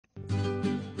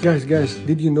Guys,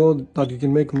 did you know that you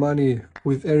can make money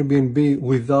with Airbnb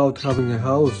without having a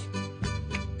house?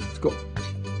 Let's go.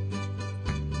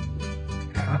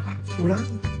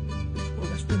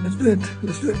 Let's do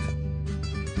it.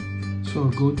 So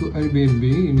go to Airbnb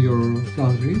in your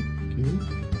country. Okay.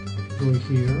 Go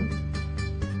here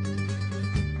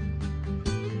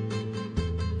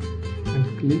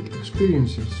and click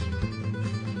experiences.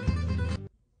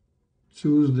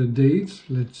 Choose the dates.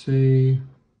 Let's say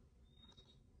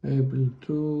April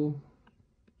 2,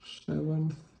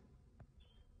 7th.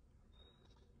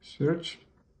 Search.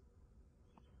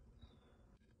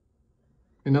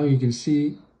 And now you can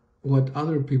see what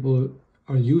other people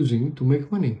are using to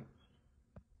make money.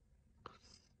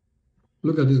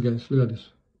 Look at this, guys. Look at this.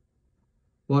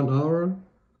 1 hour,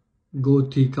 go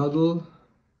tea cuddle,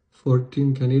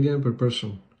 14 Canadian per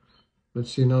person.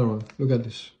 Let's see another one. Look at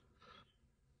this.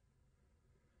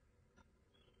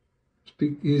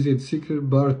 Speak Easy at Secret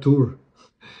Bar Tour.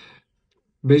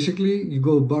 Basically, you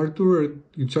go bar tour,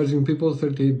 you're charging people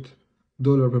 $38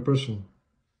 per person.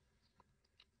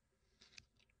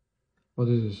 What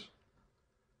is this?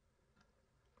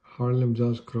 Harlem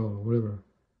Jazz Crow, whatever.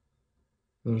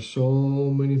 There are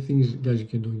so many things, guys, you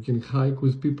can do. You can hike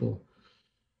with people.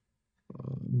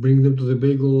 Bring them to the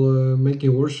bagel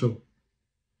making workshop.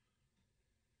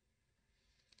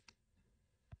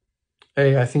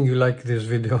 Hey, I think you like this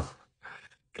video.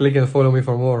 Click and follow me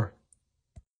for more.